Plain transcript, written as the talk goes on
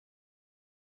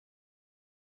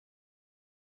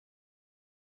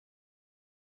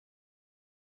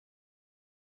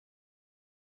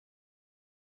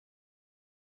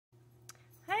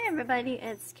Hi everybody,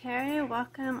 it's Carrie.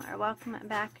 Welcome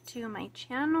back to my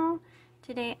channel.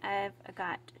 Today I've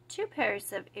got two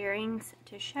pairs of earrings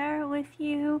to share with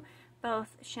you,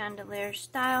 both chandelier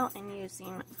style and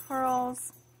using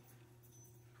pearls.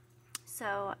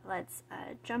 So let's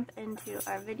jump into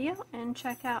our video and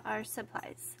check out our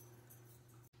supplies.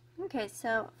 Okay,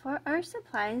 so for our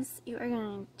supplies, you are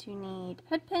going to need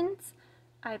head pins,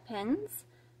 eye pins.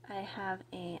 I have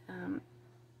a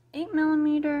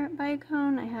 8mm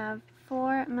bicone. I have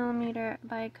 4mm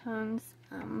bicones.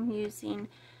 Using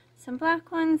some black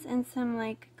ones and some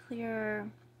like clear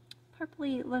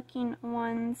purpley looking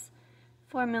ones.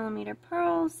 4mm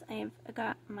pearls. I've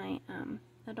got my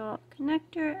little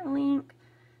connector link.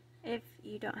 If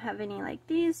you don't have any like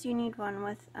these, you need one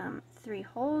with 3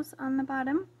 holes on the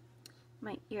bottom.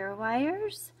 My ear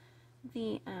wires.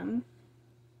 The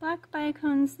black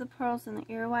bicones, the pearls, and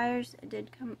the ear wires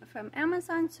did come from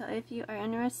Amazon, so if you are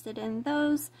interested in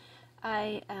those,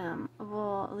 I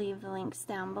will leave the links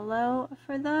down below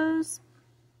for those.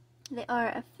 They are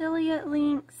affiliate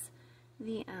links.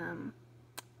 The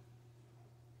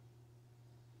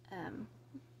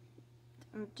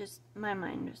my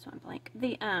mind just went blank.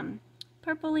 The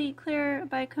purpley clear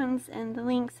bicones and the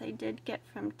links I did get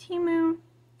from Temu.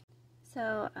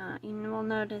 So you will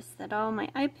notice that all my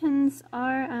eye pins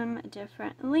are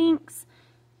different links.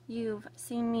 You've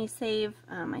seen me save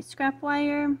my scrap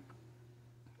wire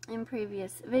in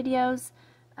previous videos.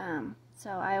 So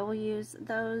I will use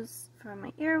those for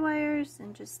my ear wires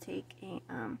and just take a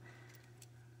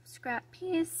scrap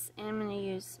piece, and I'm going to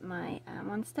use my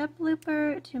one-step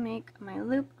looper to make my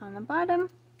loop on the bottom,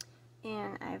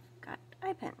 and I've got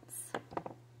eye pins.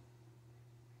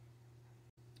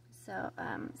 So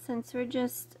since we're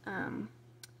just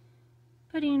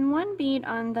putting one bead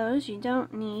on those, you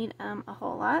don't need a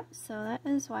whole lot, so that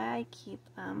is why I keep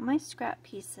my scrap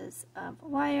pieces of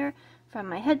wire from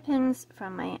my head pins,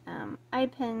 from my eye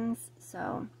pins,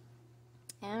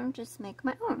 and just make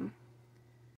my own.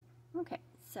 Okay,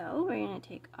 so we're going to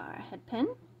take our head pin,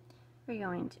 we're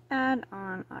going to add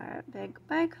on our big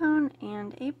bicone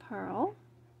and a pearl,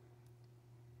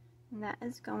 and that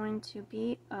is going to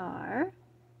be our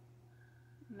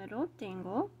middle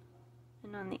dangle,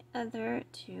 and on the other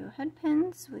 2 head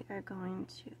pins we are going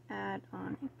to add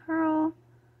on a pearl,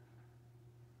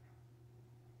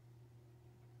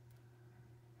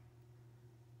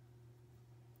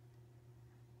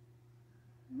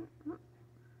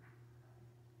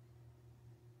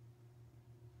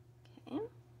 okay,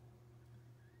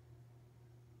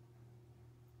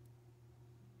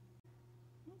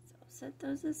 so set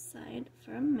those aside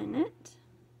for a minute.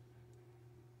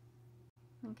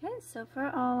 Okay, so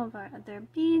for all of our other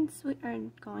beads, we are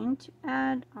going to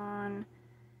add on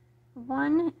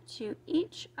 1 to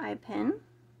each eye pin.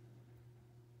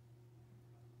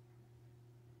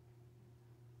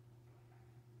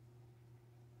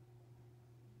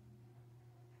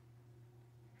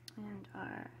 And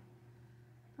our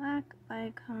black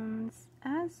bicones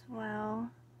as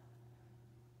well.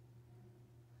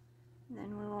 And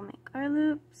then we will make our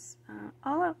loops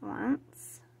all at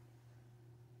once.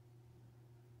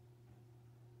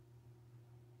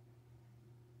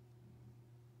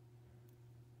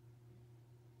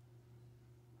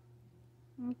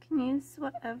 You can use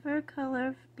whatever color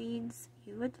of beads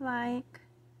you would like.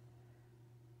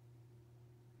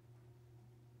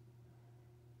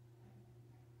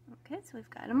 Okay, so we've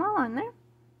got them all on there.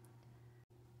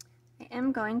 I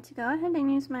am going to go ahead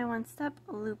and use my one-step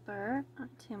looper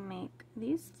to make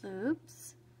these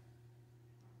loops.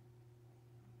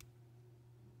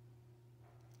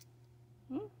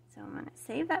 Okay, so I'm going to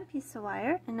save that piece of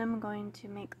wire, and I'm going to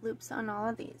make loops on all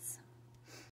of these.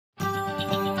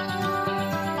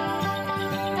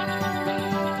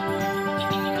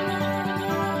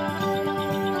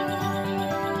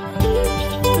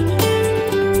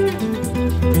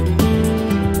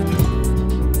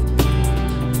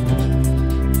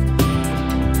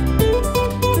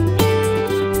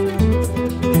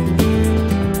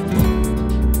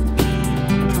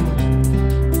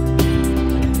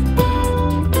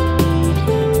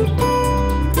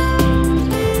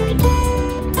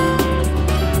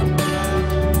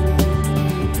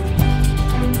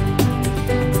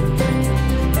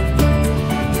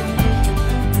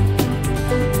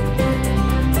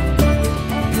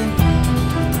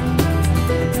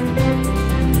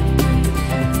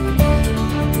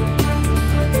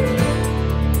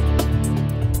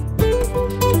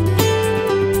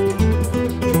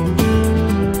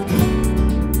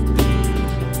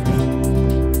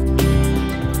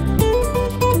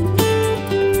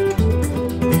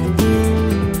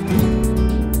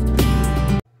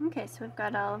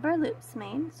 got all of our loops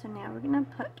made, so now we're going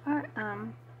to put our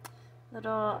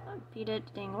little beaded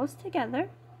dangles together.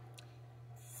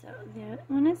 So that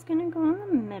one is going to go in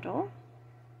the middle.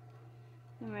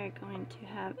 Then we're going to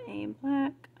have a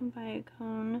black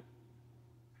bicone,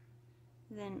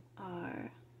 then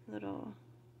our little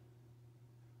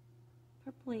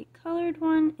purpley colored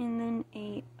one, and then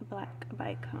a black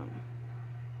bicone.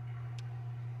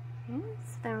 Okay,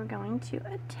 so then we're going to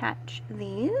attach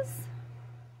these.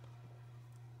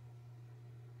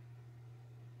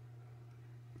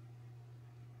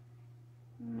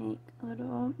 Make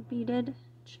little beaded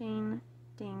chain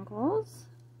dangles.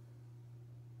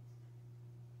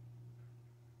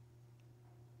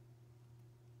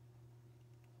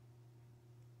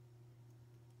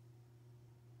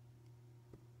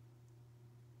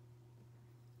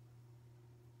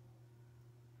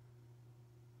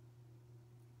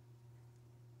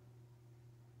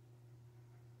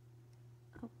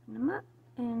 Open them up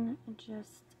and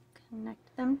just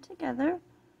connect them together.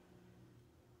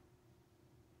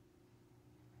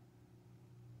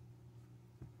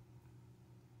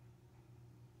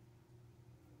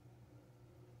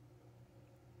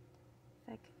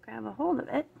 If I could grab a hold of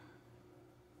it.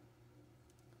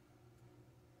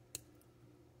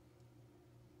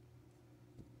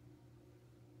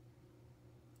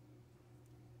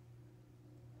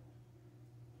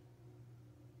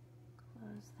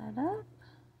 Close that up.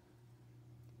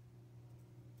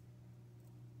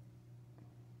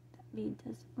 That bead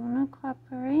doesn't want to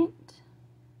cooperate.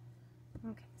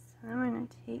 Okay, so then we're going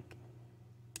to take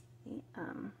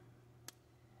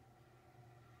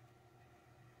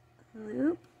the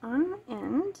loop on the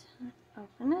end,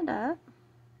 open it up.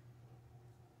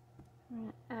 I'm going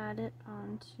to add it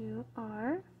onto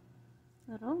our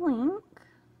little link,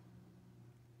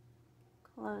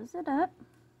 close it up.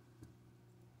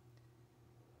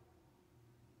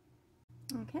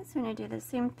 Okay, so we're going to do the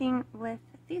same thing with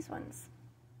these ones.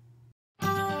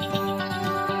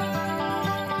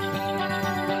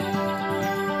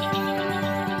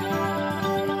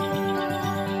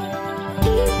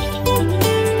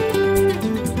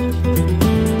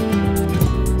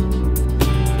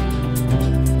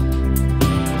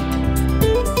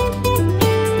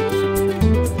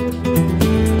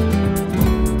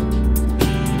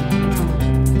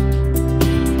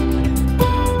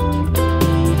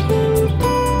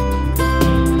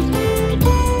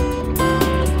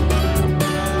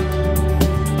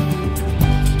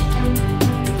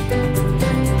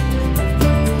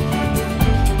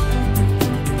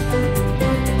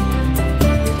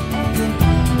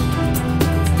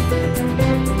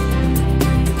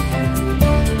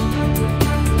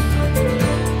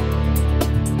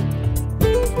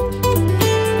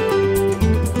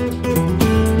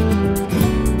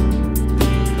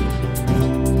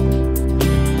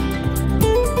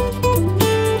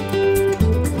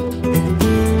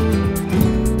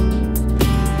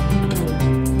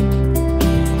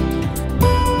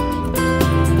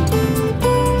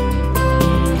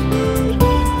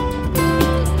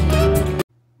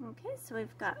 So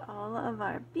we've got all of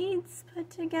our beads put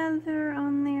together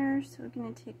on there. So we're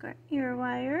going to take our ear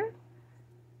wire,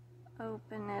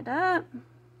 open it up,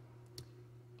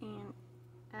 and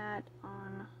add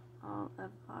on all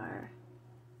of our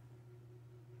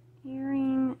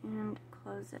earring and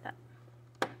close it up.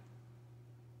 So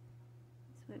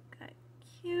we've got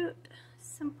cute,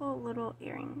 simple little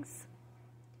earrings.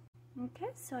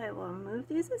 Okay, so I will move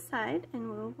these aside and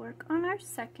we'll work on our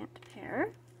second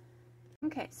pair.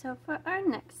 Okay, so for our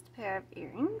next pair of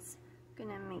earrings, I'm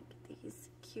going to make these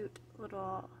cute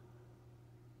little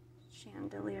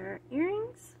chandelier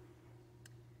earrings.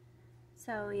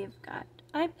 So we've got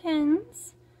eye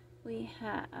pins, we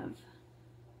have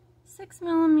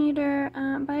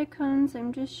 6mm bicones.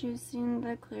 I'm just using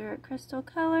the clear crystal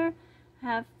color. I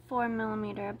have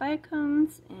 4mm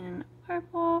bicones in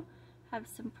purple, have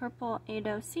some purple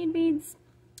Ado seed beads,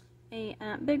 a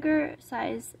bigger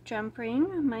size jump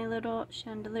ring. My little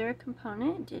chandelier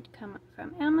component did come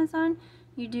from Amazon.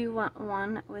 You do want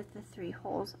one with the 3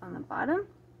 holes on the bottom.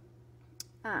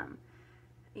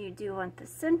 You do want the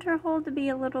center hole to be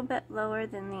a little bit lower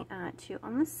than the 2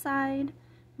 on the side.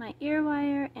 My ear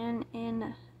wire and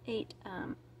in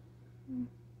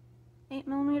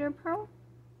 8mm pearl.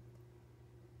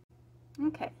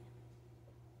 Okay.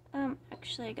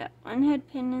 Actually I got 1 head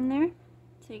pin in there,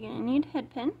 so you're going to need head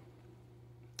pin.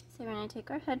 So we're going to take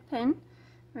our head pin,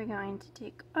 we're going to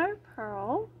take our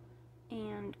pearl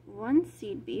and 1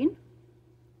 seed bead,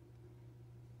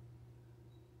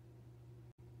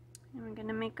 and we're going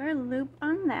to make our loop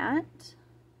on that.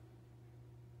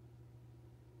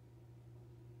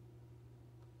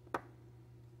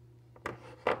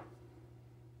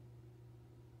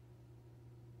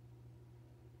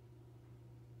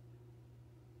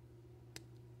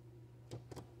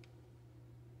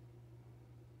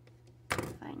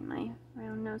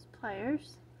 those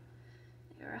pliers.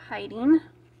 They were hiding.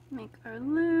 Make our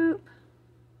loop.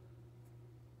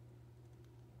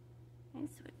 Okay,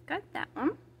 so we've got that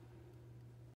one.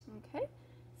 Okay,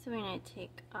 so we're going to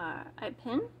take our eye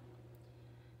pin,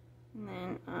 and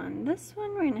then on this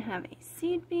one we're going to have a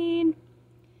seed bead,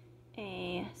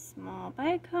 a small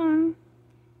bicone,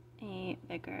 a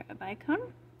bigger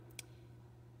bicone,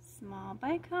 small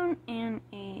bicone, and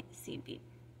a seed bead.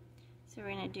 So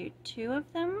we're going to do 2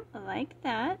 of them like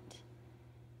that.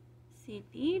 Seed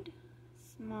bead,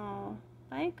 small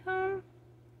bicone,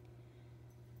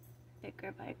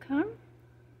 bigger bicone,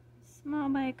 small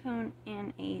bicone,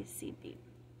 and a seed bead.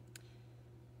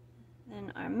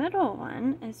 Then our middle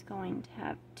one is going to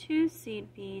have 2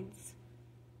 seed beads,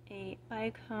 a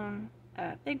bicone,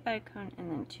 a big bicone,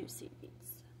 and then 2 seed beads.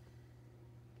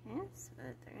 Okay, so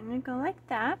they're going to go like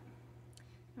that.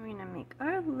 We're going to make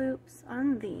our loops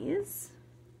on these.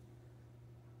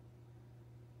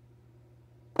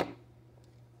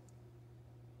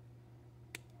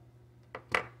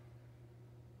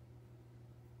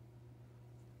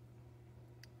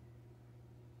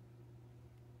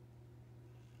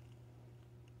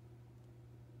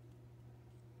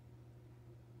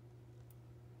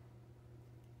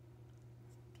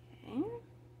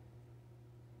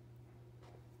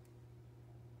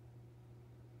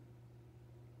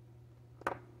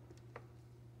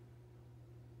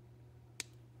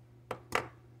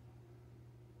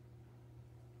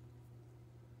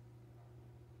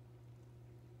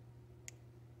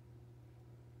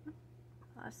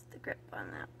 Lost the grip on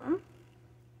that one.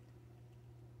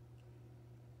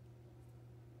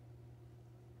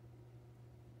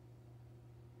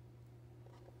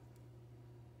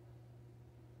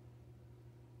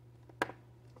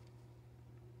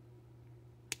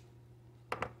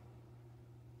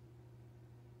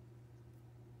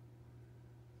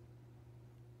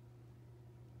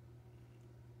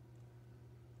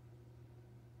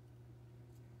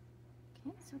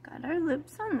 Okay, so we got our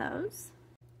loops on those.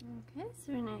 Okay,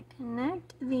 so we're going to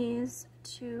connect these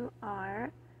to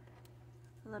our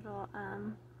little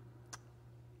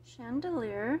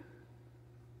chandelier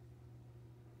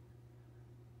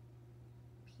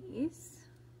piece.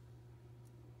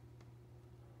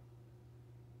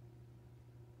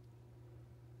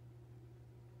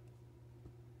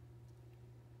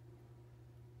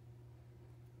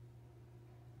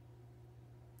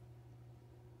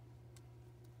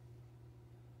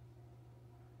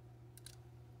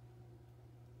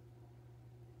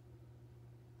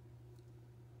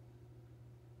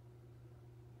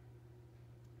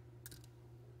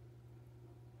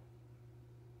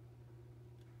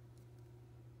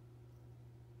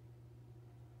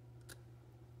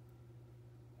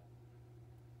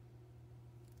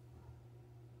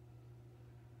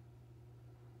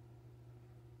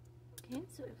 Okay,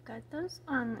 so we've got those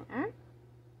on there.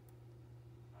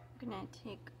 We're going to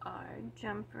take our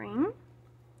jump ring.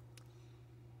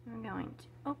 We're going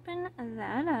to open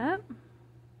that up.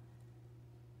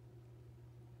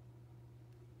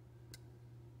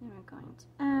 And we're going to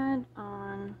add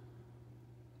on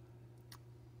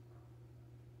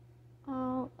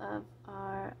all of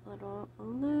our little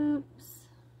loops.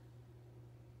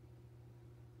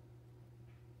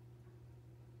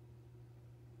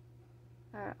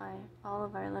 Or all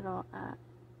of our little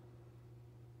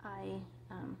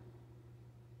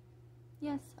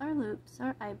yes, our loops,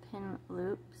 our eye pin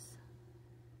loops.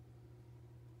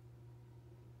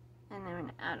 And then we're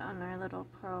going to add on our little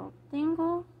pearl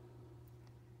dangle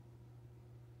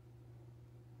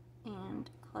and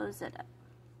close it up.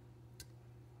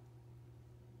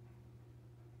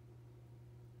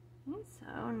 Okay,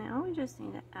 so now we just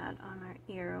need to add on our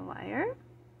ear wire.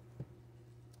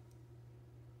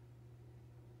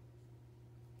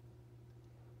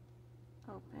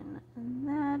 Open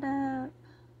that up.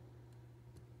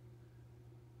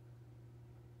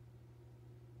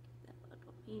 Get that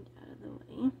little bead out of the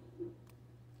way.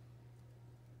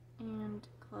 And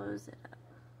close it up.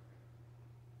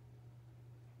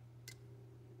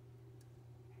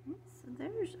 So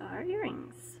there's our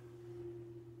earrings.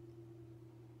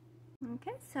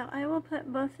 Okay, so I will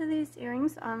put both of these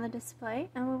earrings on the display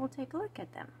and we will take a look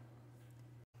at them.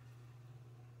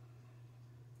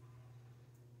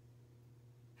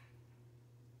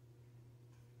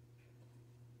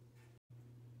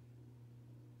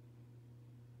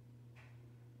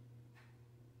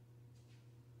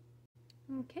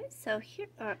 Okay, so here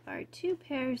are our 2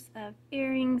 pairs of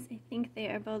earrings. I think they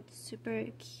are both super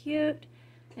cute.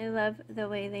 I love the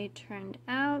way they turned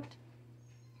out.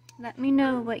 Let me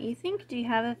know what you think. Do you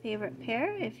have a favorite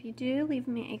pair? If you do, leave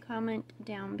me a comment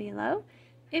down below.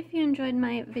 If you enjoyed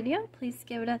my video, please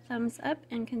give it a thumbs up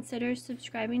and consider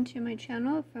subscribing to my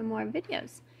channel for more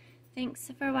videos.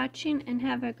 Thanks for watching and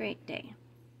have a great day.